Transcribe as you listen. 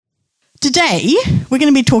Today, we're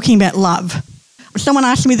going to be talking about love. Someone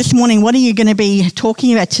asked me this morning, what are you going to be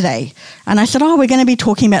talking about today? And I said, we're going to be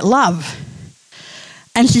talking about love.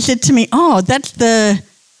 And she said to me, that's the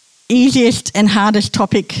easiest and hardest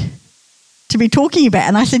topic to be talking about.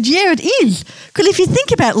 And I said, yeah, it is. Because if you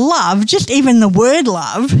think about love, just even the word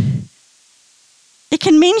love, it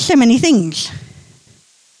can mean so many things.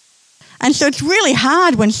 And so it's really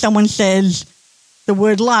hard when someone says the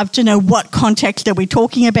word love to know what context are we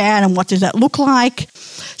talking about and what does that look like.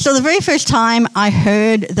 So the very first time I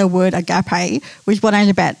heard the word agape was when I was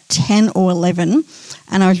about 10 or 11,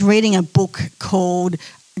 and I was reading a book called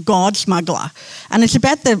God Smuggler. And it's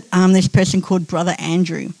about this person called Brother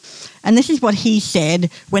Andrew. And this is what he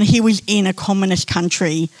said when he was in a communist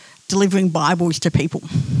country delivering Bibles to people.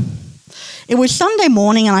 It was Sunday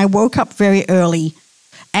morning and I woke up very early,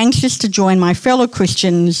 anxious to join my fellow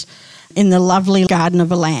Christians in the lovely garden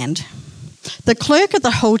of a land. The clerk at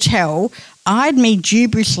the hotel eyed me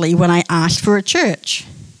dubiously when I asked for a church.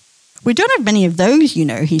 We don't have many of those,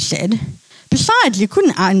 he said. Besides, you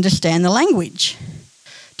couldn't understand the language.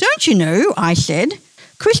 Don't you know, I said,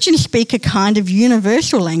 Christians speak a kind of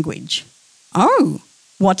universal language. Oh,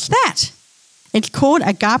 what's that? It's called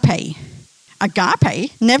agape.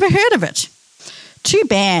 Agape? Never heard of it. Too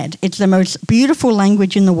bad. It's the most beautiful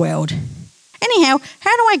language in the world. Anyhow,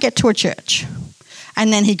 how do I get to a church?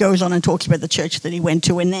 And then he goes on and talks about the church that he went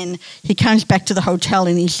to, and then he comes back to the hotel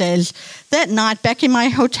and he says, that night back in my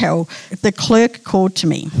hotel, the clerk called to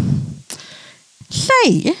me.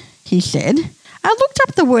 Say, he said, I looked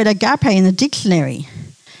up the word agape in the dictionary,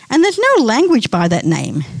 and there's no language by that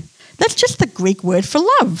name. That's just the Greek word for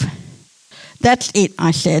love. That's it,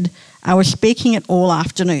 I said. I was speaking it all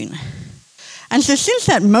afternoon. And so since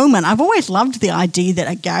that moment, I've always loved the idea that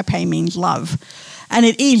agape means love. And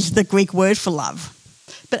it is the Greek word for love.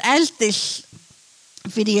 But as this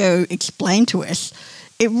video explained to us,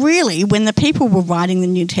 it really, when the people were writing the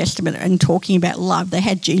New Testament and talking about love, they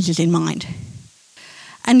had Jesus in mind.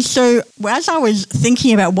 And so as I was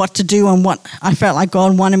thinking about what to do and what I felt like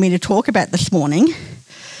God wanted me to talk about this morning,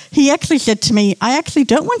 he actually said to me, I actually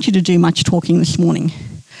don't want you to do much talking this morning.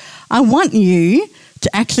 I want you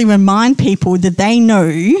to actually remind people that they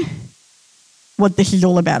know what this is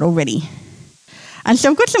all about already. And so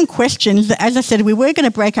I've got some questions that, as I said, we were going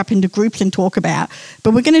to break up into groups and talk about,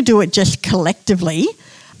 but we're going to do it just collectively.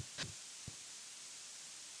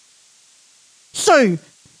 So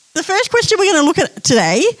the first question we're going to look at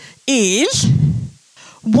today is,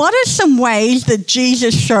 what are some ways that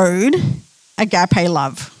Jesus showed agape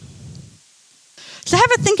love? So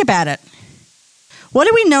have a think about it. What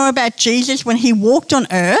do we know about Jesus when he walked on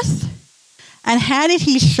earth, and how did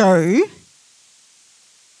he show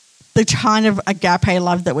the kind of agape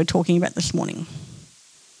love that we're talking about this morning?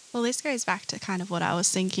 Well, this goes back to kind of what I was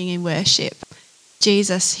thinking in worship.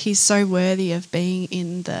 Jesus, he's so worthy of being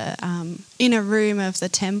in the inner room of the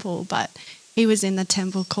temple, but he was in the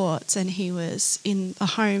temple courts and he was in the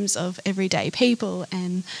homes of everyday people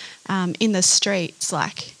and in the streets.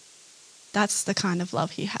 Like, that's the kind of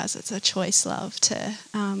love he has. It's a choice love to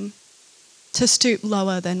stoop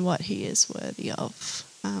lower than what he is worthy of,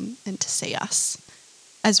 and to see us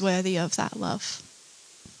as worthy of that love.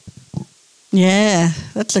 Yeah,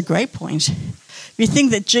 that's a great point. You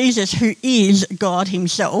think that Jesus, who is God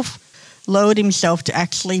himself, lowered himself to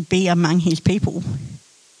actually be among his people,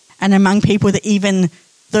 and among people that even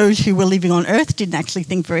those who were living on earth didn't actually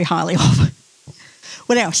think very highly of.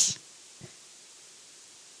 What else?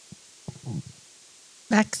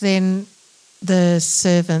 Back then, the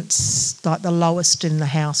servants, like the lowest in the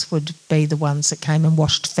house, would be the ones that came and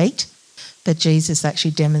washed feet. But Jesus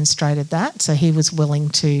actually demonstrated that. So he was willing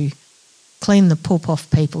to clean the poop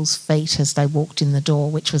off people's feet as they walked in the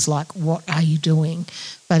door, which was like, what are you doing?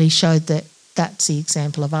 But he showed that that's the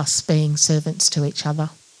example of us being servants to each other.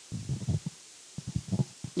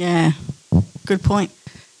 Yeah, good point.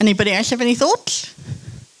 Anybody else have any thoughts?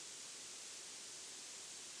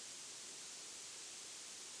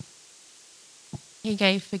 He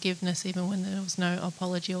gave forgiveness even when there was no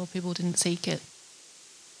apology or people didn't seek it.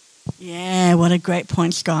 Yeah, what a great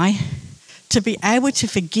point, Sky. To be able to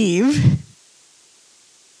forgive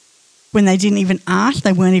when they didn't even ask,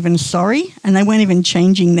 they weren't even sorry, and they weren't even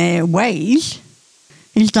changing their ways.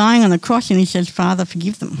 He's dying on the cross and he says, Father,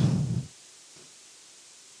 forgive them.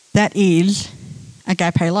 That is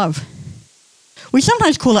agape love. We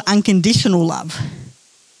sometimes call it unconditional love.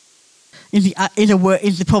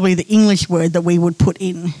 Is probably the English word that we would put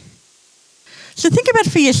in. So think about it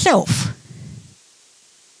for yourself.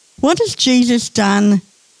 What has Jesus done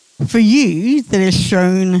for you that has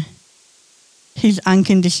shown his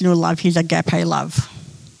unconditional love, his agape love?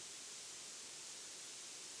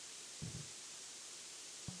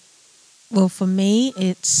 Well, for me,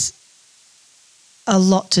 it's a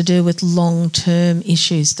lot to do with long-term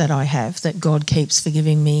issues that I have that God keeps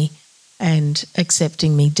forgiving me and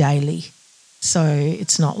accepting me daily. So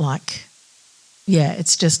it's not like,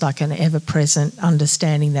 it's just like an ever-present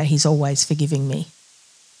understanding that he's always forgiving me.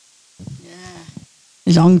 Yeah.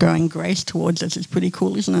 His ongoing grace towards us is pretty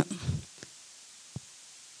cool, isn't it?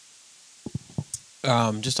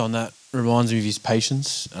 Just on that, reminds me of his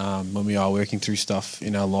patience when we are working through stuff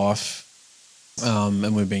in our life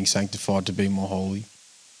and we're being sanctified to be more holy.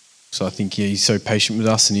 So I think, he's so patient with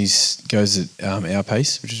us and he goes at our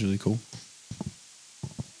pace, which is really cool.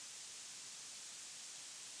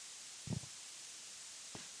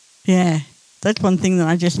 Yeah, that's one thing that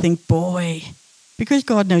I just think, boy, because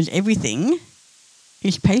God knows everything,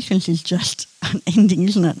 his patience is just unending,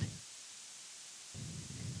 isn't it?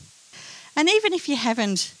 And even if you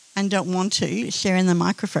haven't and don't want to share in the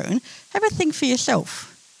microphone, have a think for yourself.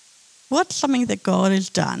 What's something that God has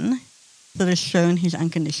done that has shown his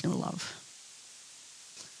unconditional love?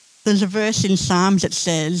 There's a verse in Psalms that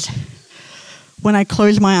says, when I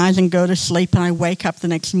close my eyes and go to sleep and I wake up the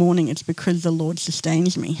next morning, it's because the Lord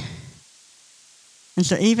sustains me. And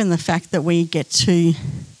so even the fact that we get to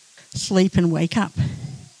sleep and wake up,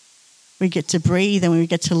 we get to breathe and we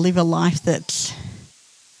get to live a life that's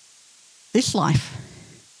this life,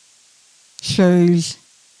 shows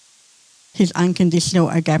his unconditional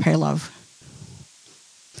agape love.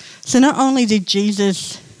 So not only did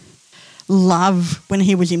Jesus love when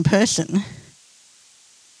he was in person,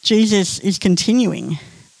 Jesus is continuing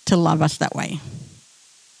to love us that way.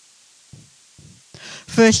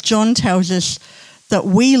 1 John tells us that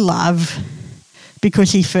we love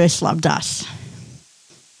because he first loved us.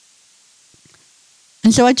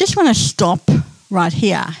 And so I just want to stop right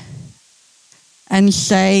here and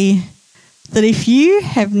say that if you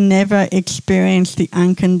have never experienced the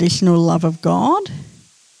unconditional love of God,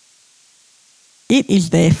 it is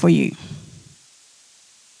there for you.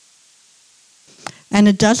 And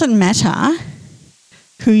it doesn't matter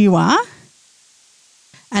who you are,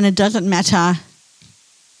 and it doesn't matter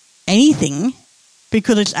anything,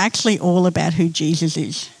 because it's actually all about who Jesus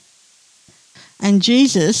is. And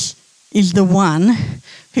Jesus is the one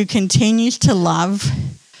who continues to love,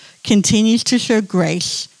 continues to show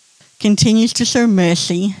grace, continues to show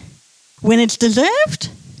mercy when it's deserved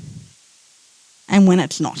and when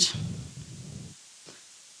it's not.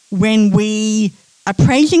 When we are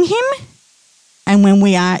praising him and when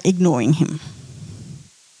we are ignoring him.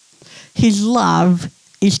 His love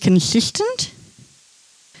is consistent.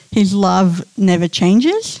 His love never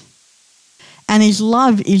changes. And his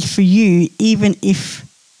love is for you even if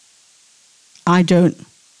I don't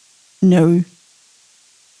know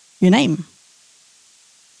your name.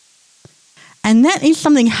 And that is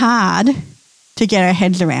something hard to get our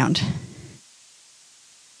heads around.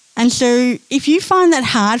 And so if you find that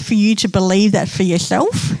hard for you to believe that for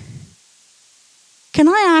yourself, can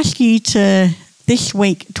I ask you to this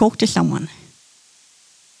week talk to someone?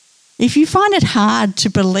 If you find it hard to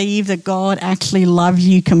believe that God actually loves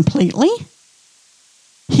you completely,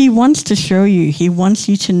 he wants to show you, he wants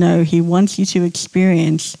you to know, he wants you to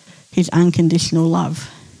experience his unconditional love.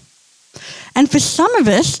 And for some of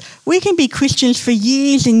us, we can be Christians for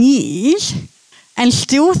years and years and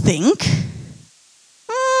still think,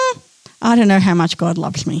 I don't know how much God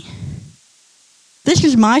loves me. This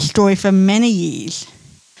was my story for many years.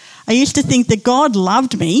 I used to think that God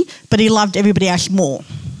loved me, but he loved everybody else more.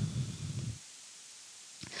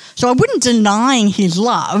 So I wasn't denying his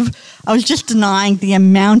love. I was just denying the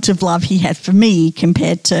amount of love he had for me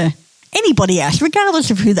compared to anybody else,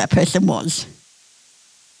 regardless of who that person was.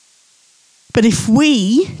 But if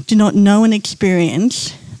we do not know and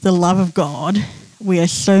experience the love of God, we are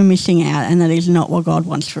so missing out, and that is not what God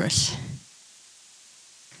wants for us.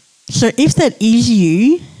 So if that is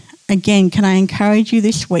you, again, can I encourage you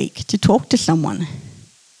this week to talk to someone?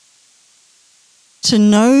 To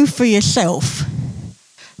know for yourself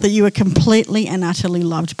that you are completely and utterly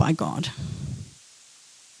loved by God.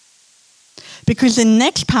 Because the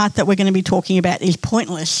next part that we're going to be talking about is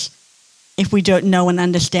pointless if we don't know and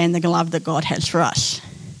understand the love that God has for us.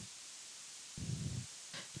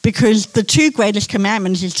 Because the two greatest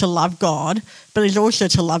commandments is to love God, but is also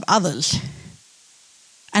to love others.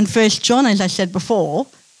 And 1 John, as I said before,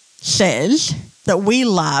 says that we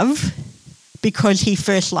love because he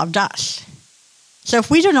first loved us. So if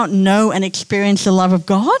we do not know and experience the love of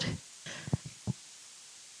God,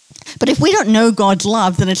 but if we don't know God's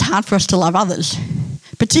love, then it's hard for us to love others,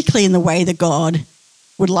 particularly in the way that God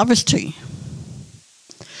would love us to.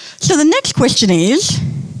 So the next question is,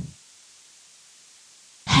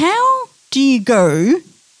 how do you go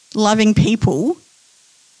loving people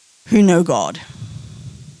who know God.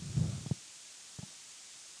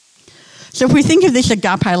 So if we think of this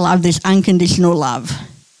agape love, this unconditional love,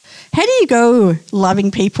 how do you go loving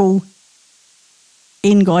people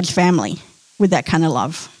in God's family with that kind of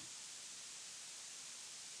love?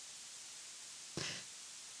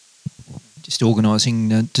 Just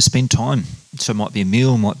organising to spend time. So it might be a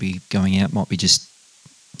meal, might be going out, might be just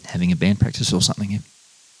having a band practice or something.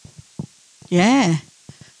 Yeah.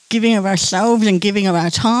 Giving of ourselves and giving of our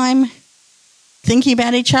time, thinking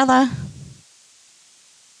about each other.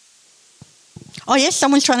 Oh, yes,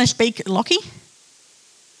 someone's trying to speak. Lockie?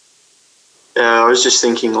 Yeah, I was just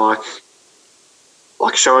thinking like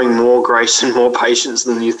showing more grace and more patience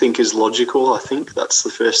than you think is logical. I think that's the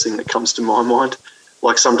first thing that comes to my mind.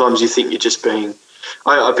 Like sometimes you think you're just being,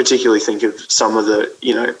 I particularly think of some of the,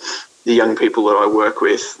 the young people that I work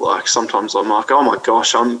with. Like sometimes I'm like, oh my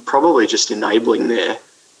gosh, I'm probably just enabling their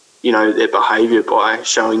behaviour by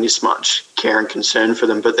showing this much care and concern for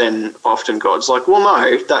them. But then often God's like, well,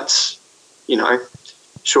 no, that's,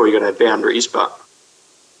 sure you're going to have boundaries, but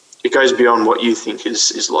it goes beyond what you think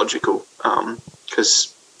is logical.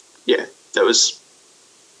 Because, that was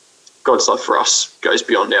God's love for us goes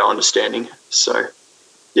beyond our understanding. So,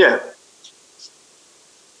 yeah.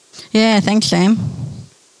 Yeah, thanks, Sam.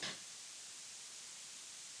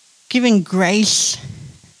 Giving grace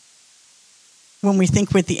when we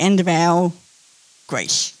think we're at the end of our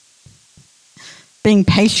grace. Being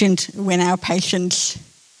patient when our patience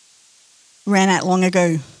ran out long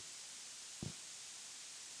ago.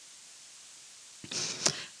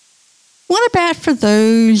 What about for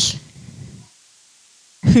those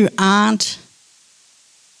who aren't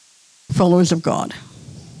followers of God?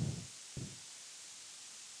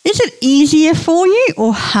 Is it easier for you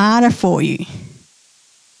or harder for you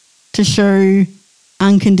to show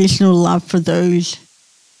unconditional love for those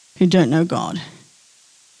who don't know God?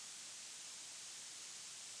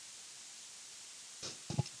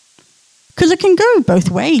 Because it can go both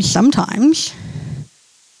ways sometimes.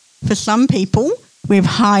 For some people, we have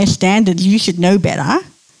higher standards. You should know better.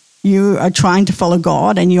 You are trying to follow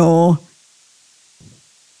God and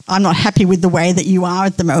I'm not happy with the way that you are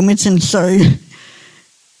at the moment, and so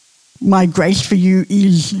my grace for you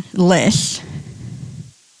is less.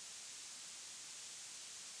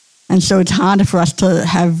 And so it's harder for us to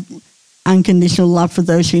have unconditional love for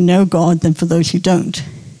those who know God than for those who don't.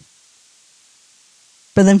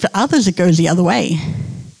 But then for others, it goes the other way.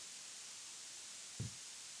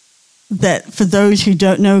 That for those who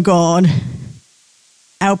don't know God,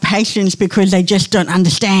 our patience, because they just don't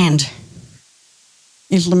understand,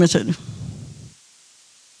 is limited.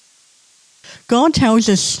 God tells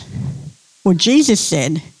us, or Jesus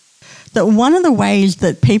said, that one of the ways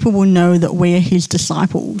that people will know that we're his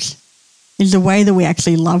disciples is the way that we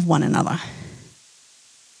actually love one another.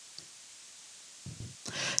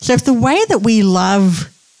 So if the way that we love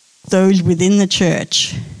those within the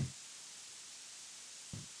church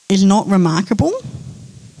is not remarkable,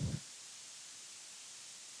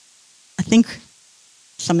 I think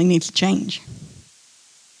something needs to change.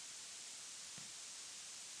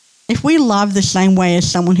 If we love the same way as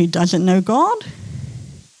someone who doesn't know God,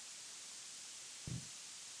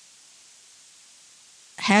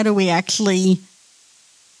 how do we actually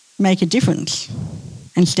make a difference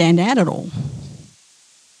and stand out at all?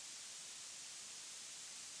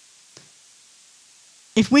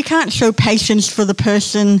 If we can't show patience for the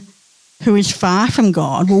person who is far from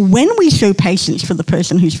God, well, when we show patience for the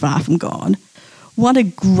person who's far from God, what a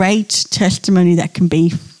great testimony that can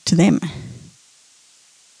be to them.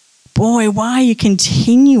 Boy, why are you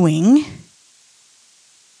continuing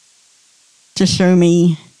to show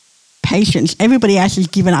me patience? Everybody else has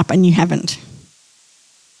given up and you haven't.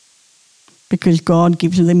 Because God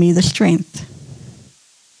gives me the strength.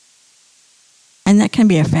 And that can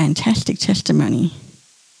be a fantastic testimony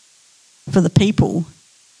for the people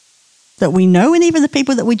that we know and even the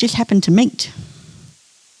people that we just happen to meet.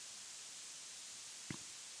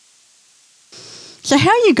 So how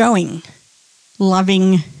are you going?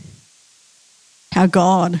 Loving how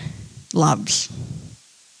God loves.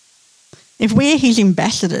 If we're his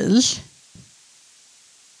ambassadors,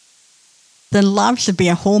 then love should be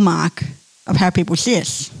a hallmark of how people see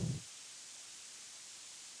us.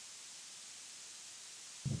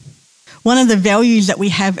 One of the values that we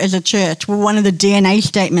have as a church, well, one of the DNA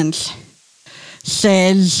statements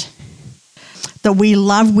says that we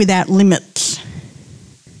love without limits.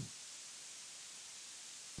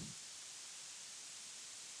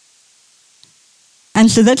 And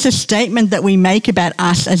so that's a statement that we make about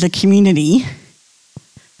us as a community.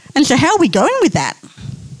 And so how are we going with that?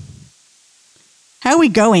 How are we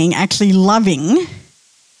going actually loving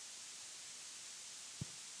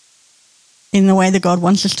in the way that God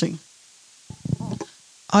wants us to?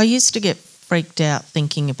 I used to get freaked out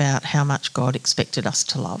thinking about how much God expected us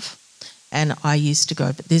to love. And I used to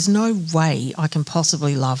go, but there's no way I can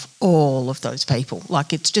possibly love all of those people.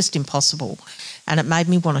 Like, it's just impossible. And it made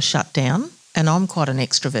me want to shut down. And I'm quite an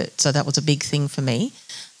extrovert, so that was a big thing for me,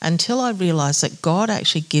 until I realised that God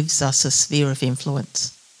actually gives us a sphere of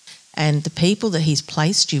influence. And the people that he's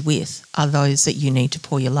placed you with are those that you need to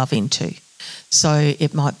pour your love into. So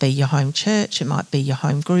it might be your home church, it might be your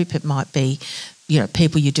home group, it might be,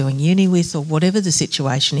 people you're doing uni with, or whatever the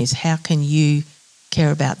situation is. How can you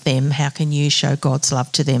care about them? How can you show God's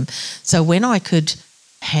love to them? So when I could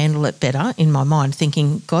handle it better in my mind,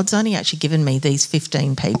 thinking God's only actually given me these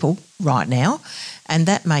 15 people right now, and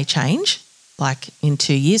that may change. Like in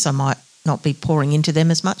 2 years, I might not be pouring into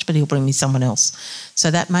them as much, but he'll bring me someone else.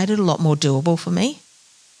 So that made it a lot more doable for me.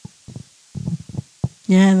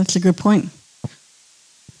 Yeah, that's a good point.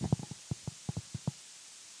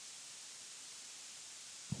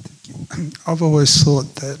 I've always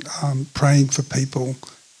thought that praying for people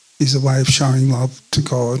is a way of showing love to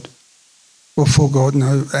God, or for God,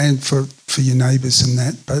 and for your neighbours and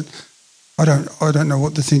that. But I don't know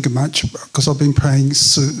what to think of much, because I've been praying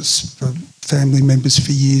for family members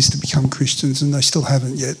for years to become Christians, and they still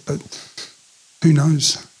haven't yet. But who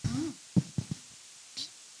knows?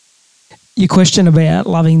 Your question about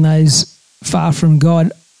loving those far from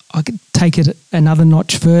God, I could take it another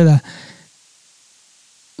notch further.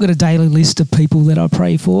 I've got a daily list of people that I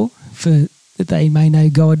pray for that they may know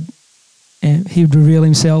God and he would reveal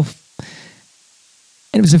himself.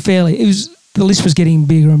 And the list was getting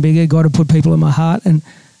bigger and bigger. God had put people in my heart, and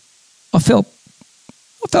I felt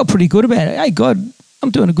pretty good about it. Hey, God, I'm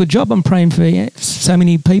doing a good job. I'm praying for so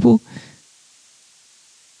many people.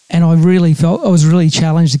 And I was really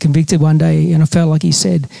challenged and convicted one day, and I felt like he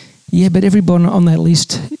said, yeah, but everyone on that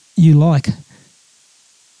list you like.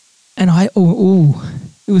 And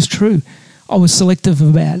it was true. I was selective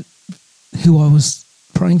about who I was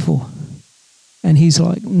praying for. And he's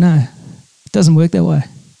like, no, it doesn't work that way.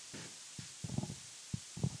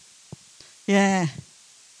 Yeah.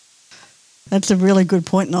 That's a really good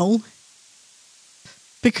point, Noel.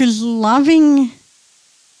 Because loving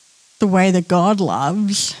the way that God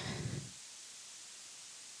loves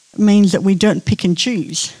means that we don't pick and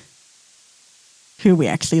choose who we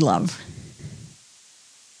actually love.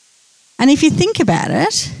 And if you think about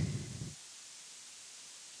it,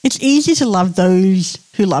 it's easy to love those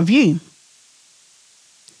who love you.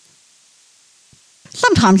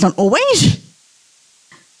 Sometimes, not always,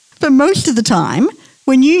 but most of the time,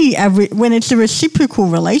 when it's a reciprocal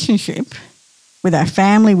relationship with our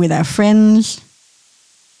family, with our friends,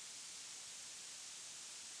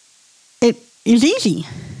 it is easy.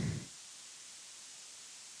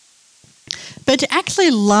 But to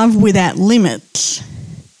actually love without limits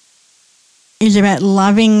is about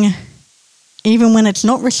loving even when it's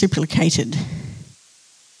not reciprocated.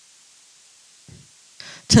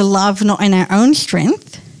 To love not in our own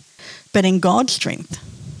strength, but in God's strength.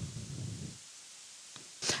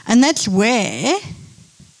 And that's where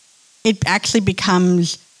it actually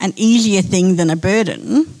becomes an easier thing than a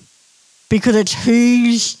burden, because it's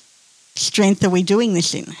whose strength are we doing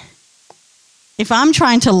this in? If I'm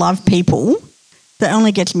trying to love people, that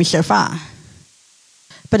only gets me so far.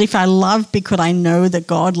 But if I love because I know that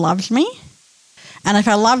God loves me, and if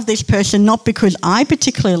I love this person not because I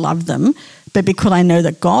particularly love them, but because I know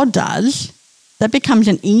that God does, that becomes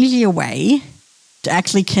an easier way to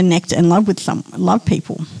actually connect and love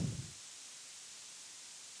people.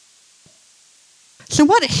 So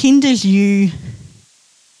what hinders you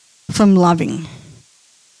from loving?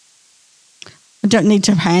 I don't need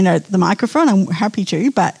to hand out the microphone, I'm happy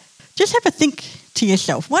to, but just have a think to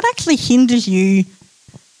yourself. What actually hinders you?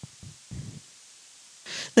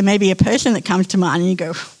 There may be a person that comes to mind and you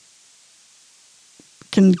go,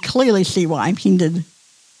 can clearly see why I'm hindered.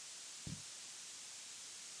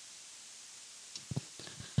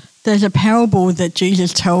 There's a parable that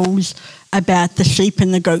Jesus tells about the sheep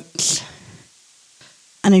and the goats.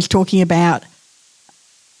 And he's talking about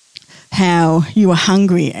how you were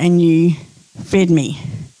hungry and you fed me.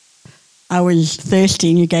 I was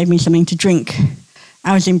thirsty and you gave me something to drink.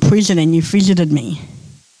 I was in prison and you visited me.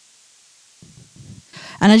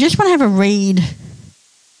 And I just want to have a read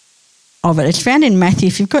of it. It's found in Matthew.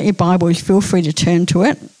 If you've got your Bibles, feel free to turn to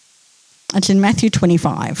it. It's in Matthew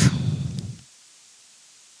 25.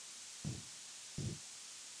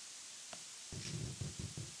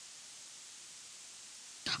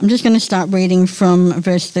 I'm just going to start reading from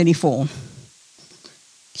verse 34.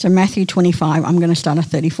 So Matthew 25, I'm going to start at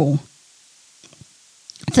 34.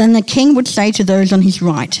 Then the king would say to those on his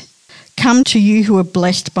right, "Come to you who are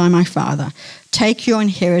blessed by my Father. Take your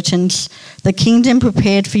inheritance, the kingdom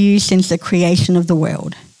prepared for you since the creation of the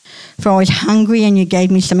world. For I was hungry and you gave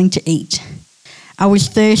me something to eat. I was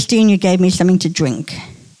thirsty and you gave me something to drink.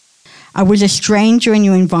 I was a stranger and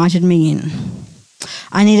you invited me in.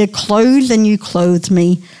 I needed clothes and you clothed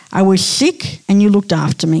me. I was sick and you looked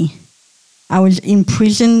after me. I was in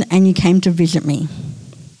prison and you came to visit me."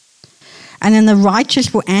 And then the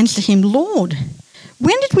righteous will answer him, "Lord,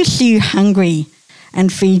 when did we see you hungry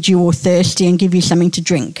and feed you, or thirsty and give you something to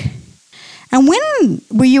drink? And when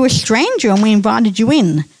were you a stranger and we invited you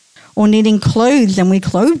in, or needing clothes and we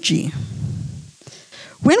clothed you?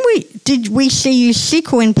 When did we see you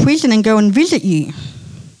sick or in prison and go and visit you?"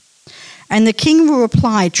 And the king will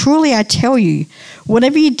reply, "Truly I tell you,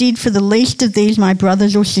 whatever you did for the least of these, my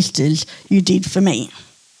brothers or sisters, you did for me."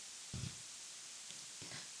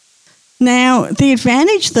 Now, the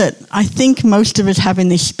advantage that I think most of us have in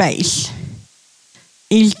this space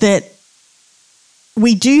is that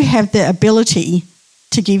we do have the ability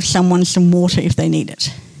to give someone some water if they need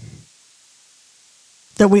it.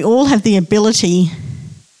 That we all have the ability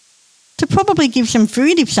to probably give some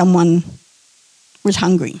food if someone was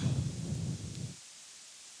hungry.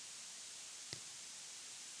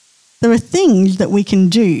 There are things that we can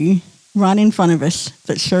do right in front of us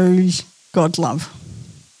that shows God's love.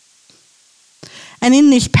 And in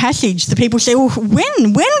this passage, the people say, "Well,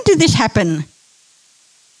 when did this happen?"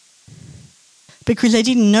 Because they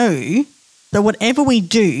didn't know that whatever we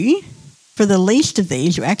do for the least of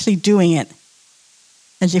these, we're actually doing it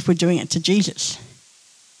as if we're doing it to Jesus.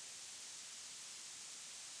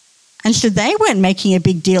 And so they weren't making a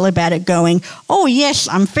big deal about it, going, "Oh yes,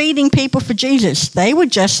 I'm feeding people for Jesus." They were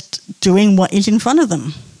just doing what is in front of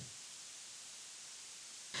them.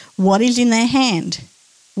 What is in their hand?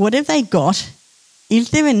 What have they got? Is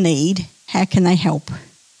there a need? How can they help?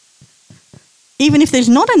 Even if there's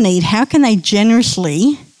not a need, how can they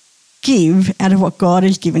generously give out of what God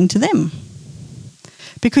has given to them?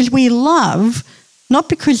 Because we love not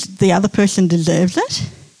because the other person deserves it,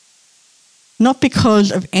 not because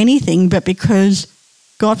of anything, but because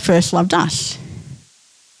God first loved us.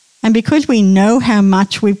 And because we know how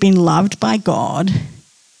much we've been loved by God,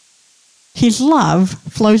 his love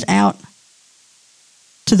flows out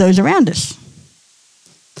to those around us.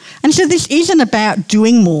 And so this isn't about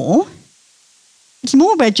doing more. It's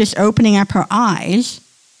more about just opening up our eyes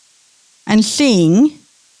and seeing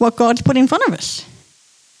what God's put in front of us.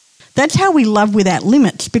 That's how we love without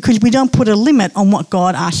limits, because we don't put a limit on what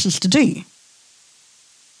God asks us to do.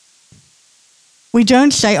 We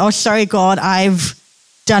don't say, "Oh, sorry, God, I've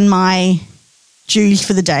done my dues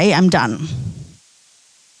for the day, I'm done."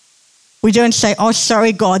 We don't say, "Oh,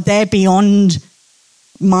 sorry, God, they're beyond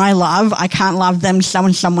my love, I can't love them,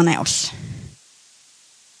 someone else."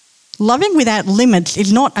 Loving without limits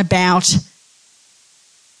is not about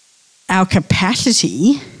our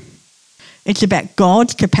capacity. It's about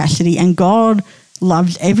God's capacity, and God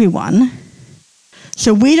loves everyone.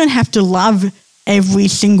 So we don't have to love every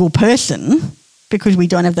single person because we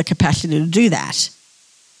don't have the capacity to do that.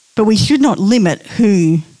 But we should not limit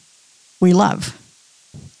who we love,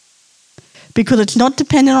 because it's not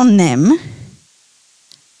dependent on them.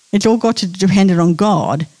 It's all got to be dependent on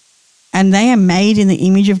God, and they are made in the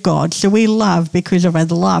image of God. So we love because of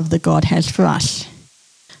the love that God has for us,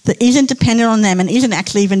 that isn't dependent on them and isn't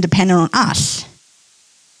actually even dependent on us,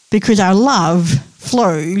 because our love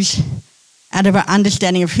flows out of our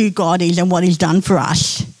understanding of who God is and what he's done for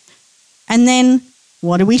us. And then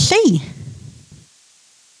what do we see?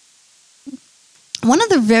 One of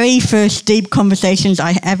the very first deep conversations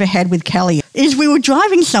I ever had with Kelly is we were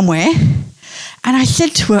driving somewhere, and I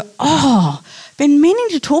said to her, "Oh, been meaning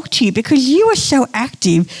to talk to you because you are so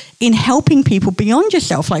active in helping people beyond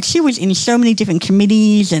yourself." Like, she was in so many different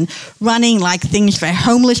committees and running like things for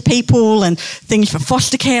homeless people and things for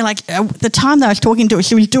foster care. Like, the time that I was talking to her,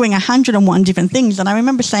 she was doing 101 different things. And I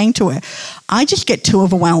remember saying to her, "I just get too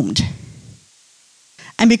overwhelmed.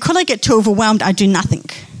 And because I get too overwhelmed, I do nothing."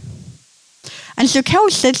 And so Kel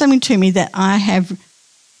said something to me that I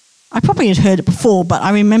probably had heard it before, but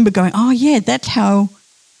I remember going, "Oh yeah, that's how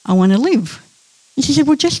I want to live." And she said,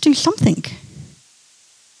 "Well, just do something.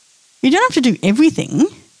 You don't have to do everything,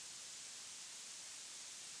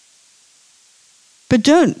 but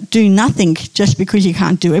don't do nothing just because you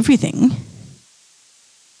can't do everything.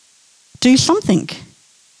 Do something."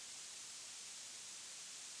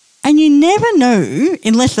 And you never know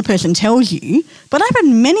unless the person tells you, but I've had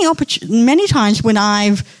many times when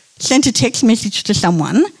I've sent a text message to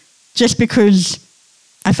someone just because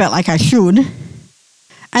I felt like I should.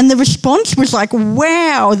 And the response was like,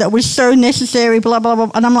 wow, that was so necessary, blah, blah,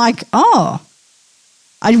 blah. And I'm like, oh,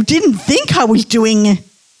 I didn't think I was doing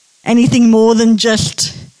anything more than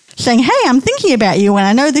just saying, hey, I'm thinking about you and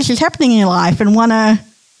I know this is happening in your life and want to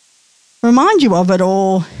remind you of it.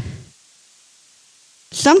 Or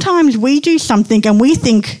sometimes we do something and we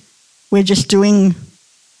think we're just doing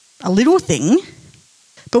a little thing,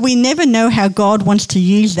 but we never know how God wants to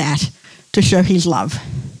use that to show his love.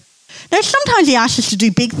 Now, sometimes he asks us to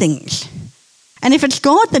do big things. And if it's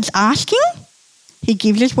God that's asking, he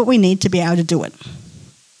gives us what we need to be able to do it.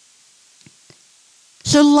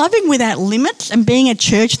 So loving without limits and being a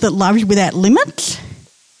church that loves without limits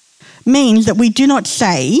means that we do not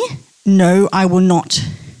say, no, I will not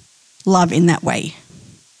love in that way.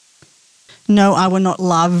 No, I will not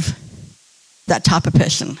love that type of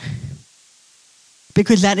person.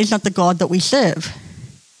 Because that is not the God that we serve.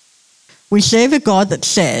 We serve a God that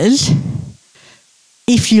says,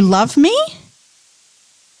 if you love me,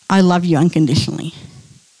 I love you unconditionally.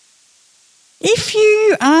 If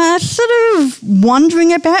you are sort of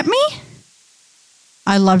wondering about me,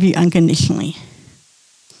 I love you unconditionally.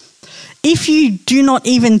 If you do not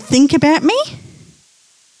even think about me,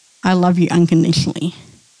 I love you unconditionally.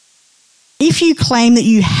 If you claim that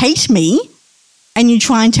you hate me and you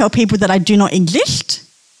try and tell people that I do not exist,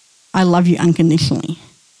 I love you unconditionally.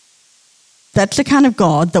 That's the kind of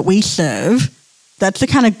God that we serve. That's the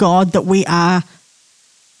kind of God that we are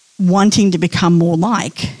wanting to become more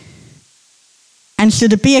like. And so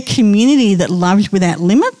to be a community that loves without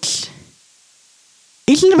limits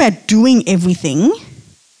isn't about doing everything.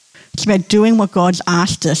 It's about doing what God's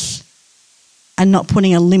asked us and not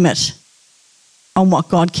putting a limit on what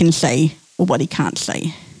God can say or what he can't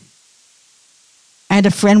say. I had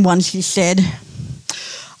a friend once who said,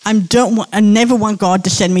 I never want God to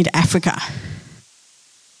send me to Africa.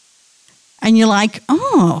 And you're like,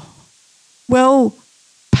 oh, well,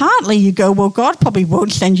 partly you go, well, God probably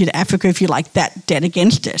won't send you to Africa if you're like that dead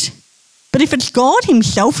against it. But if it's God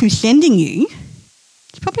himself who's sending you,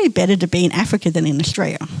 it's probably better to be in Africa than in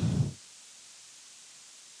Australia.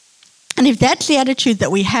 And if that's the attitude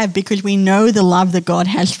that we have because we know the love that God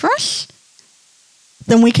has for us,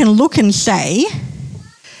 then we can look and say,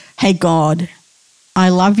 hey, God, I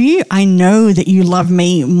love you. I know that you love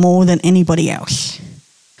me more than anybody else.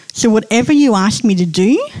 So whatever you ask me to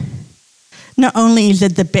do, not only is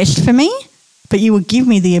it the best for me, but you will give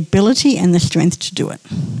me the ability and the strength to do it.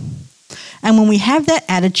 And when we have that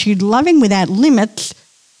attitude, loving without limits,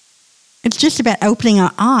 it's just about opening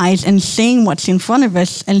our eyes and seeing what's in front of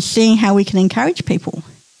us and seeing how we can encourage people.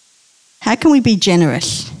 How can we be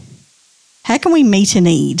generous? How can we meet a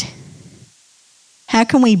need? How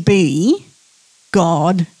can we be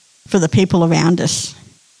God for the people around us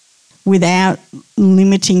without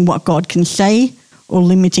limiting what God can say or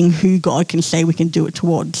limiting who God can say we can do it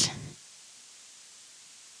towards?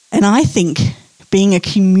 And I think being a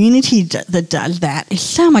community that does that is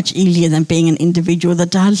so much easier than being an individual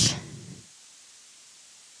that does.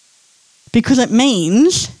 Because it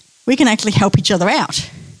means we can actually help each other out.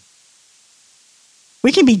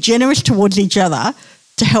 We can be generous towards each other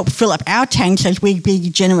to help fill up our tanks as we be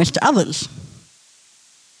generous to others.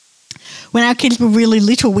 When our kids were really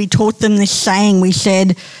little, we taught them this saying. We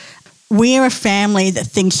said, we're a family that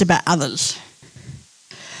thinks about others.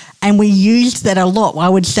 And we used that a lot. I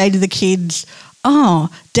would say to the kids, oh,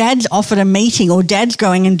 Dad's offered a meeting or Dad's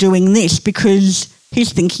going and doing this because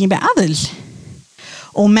he's thinking about others.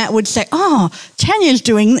 Or Matt would say, oh, Tanya's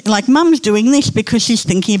doing, like Mum's doing this because she's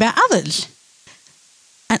thinking about others.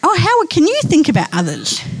 And, oh, Howard, can you think about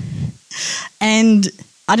others? And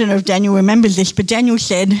I don't know if Daniel remembers this, but Daniel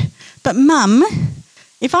said, but Mum,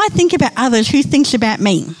 if I think about others, who thinks about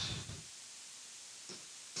me?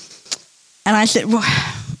 And I said, well,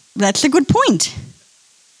 that's a good point.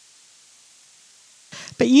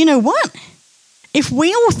 But you know what? If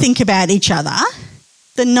we all think about each other,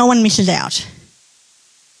 then no one misses out.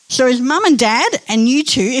 So as Mum and Dad and you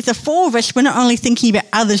two, if the four of us, we're not only thinking about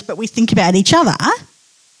others, but we think about each other,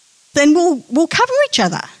 then we'll cover each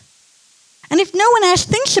other. And if no one else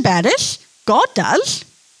thinks about us, God does.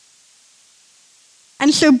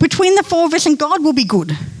 And so between the four of us and God, we'll be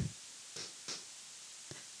good.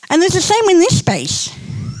 And there's the same in this space.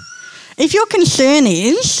 If your concern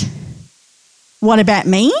is, what about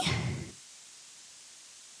me?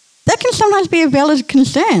 That can sometimes be a valid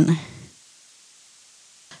concern.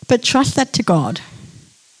 But trust that to God.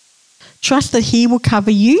 Trust that he will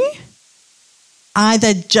cover you,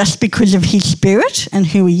 either just because of his spirit and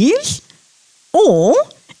who he is, or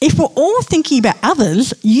if we're all thinking about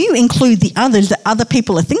others, you include the others that other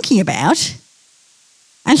people are thinking about,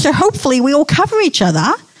 And so hopefully we all cover each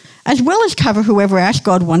other as well as cover whoever else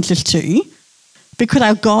God wants us to, because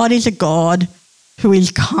our God is a God who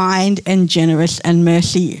is kind and generous and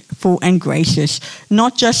merciful and gracious,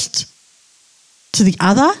 not just to the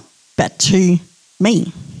other, but to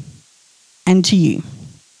me and to you.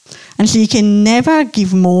 And so you can never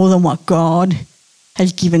give more than what God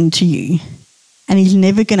has given to you. And he's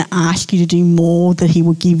never going to ask you to do more than he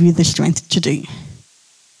will give you the strength to do.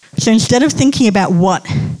 So instead of thinking about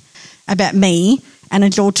me and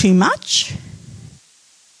it's all too much,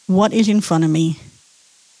 what is in front of me?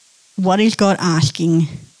 What is God asking?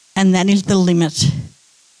 And that is the limit.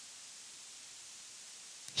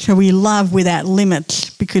 So we love without limits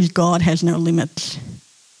because God has no limits.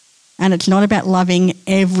 And it's not about loving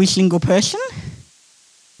every single person,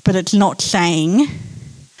 but it's not saying,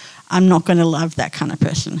 I'm not going to love that kind of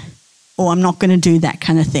person, or I'm not going to do that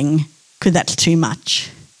kind of thing because that's too much.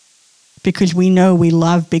 Because we know we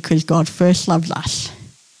love because God first loved us.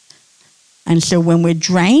 And so when we're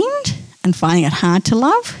drained and finding it hard to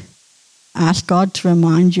love, ask God to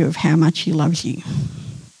remind you of how much he loves you.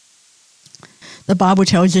 The Bible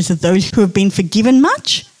tells us that those who have been forgiven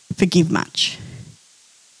much, forgive much.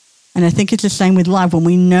 And I think it's the same with love. When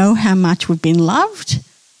we know how much we've been loved,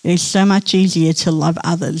 it is so much easier to love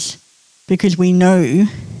others because we know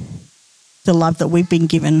the love that we've been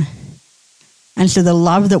given. And so the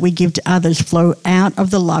love that we give to others flow out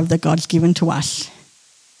of the love that God's given to us.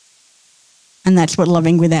 And that's what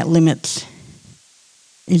loving without limits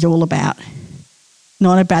is all about.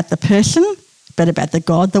 Not about the person, but about the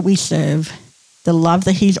God that we serve. The love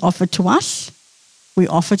that he's offered to us, we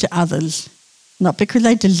offer to others. Not because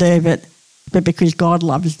they deserve it, but because God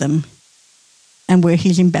loves them. And we're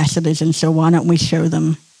his ambassadors, and so why don't we show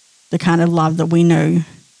them the kind of love that we know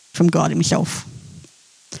from God himself?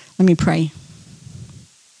 Let me pray.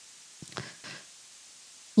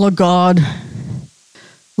 Lord God,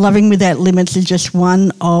 loving without limits is just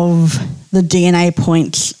one of the DNA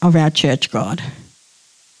points of our church, God.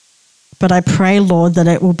 But I pray, Lord, that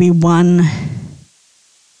it will be one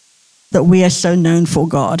that we are so known for,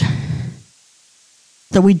 God.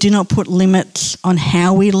 That we do not put limits on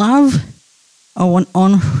how we love or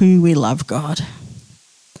on who we love, God.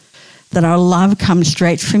 That our love comes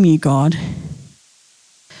straight from you, God.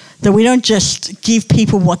 That we don't just give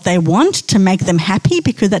people what they want to make them happy,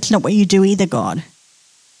 because that's not what you do either, God.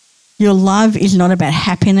 Your love is not about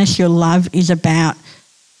happiness. Your love is about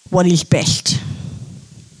what is best.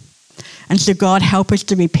 And so, God, help us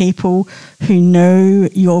to be people who know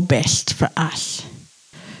your best for us,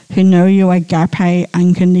 who know your agape,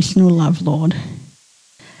 unconditional love, Lord.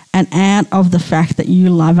 And out of the fact that you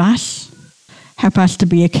love us, help us to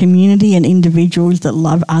be a community and individuals that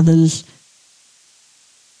love others,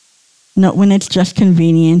 not when it's just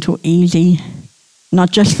convenient or easy,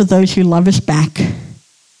 not just for those who love us back,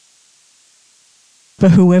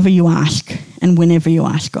 but whoever you ask and whenever you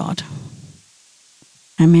ask, God.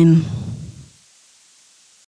 Amen.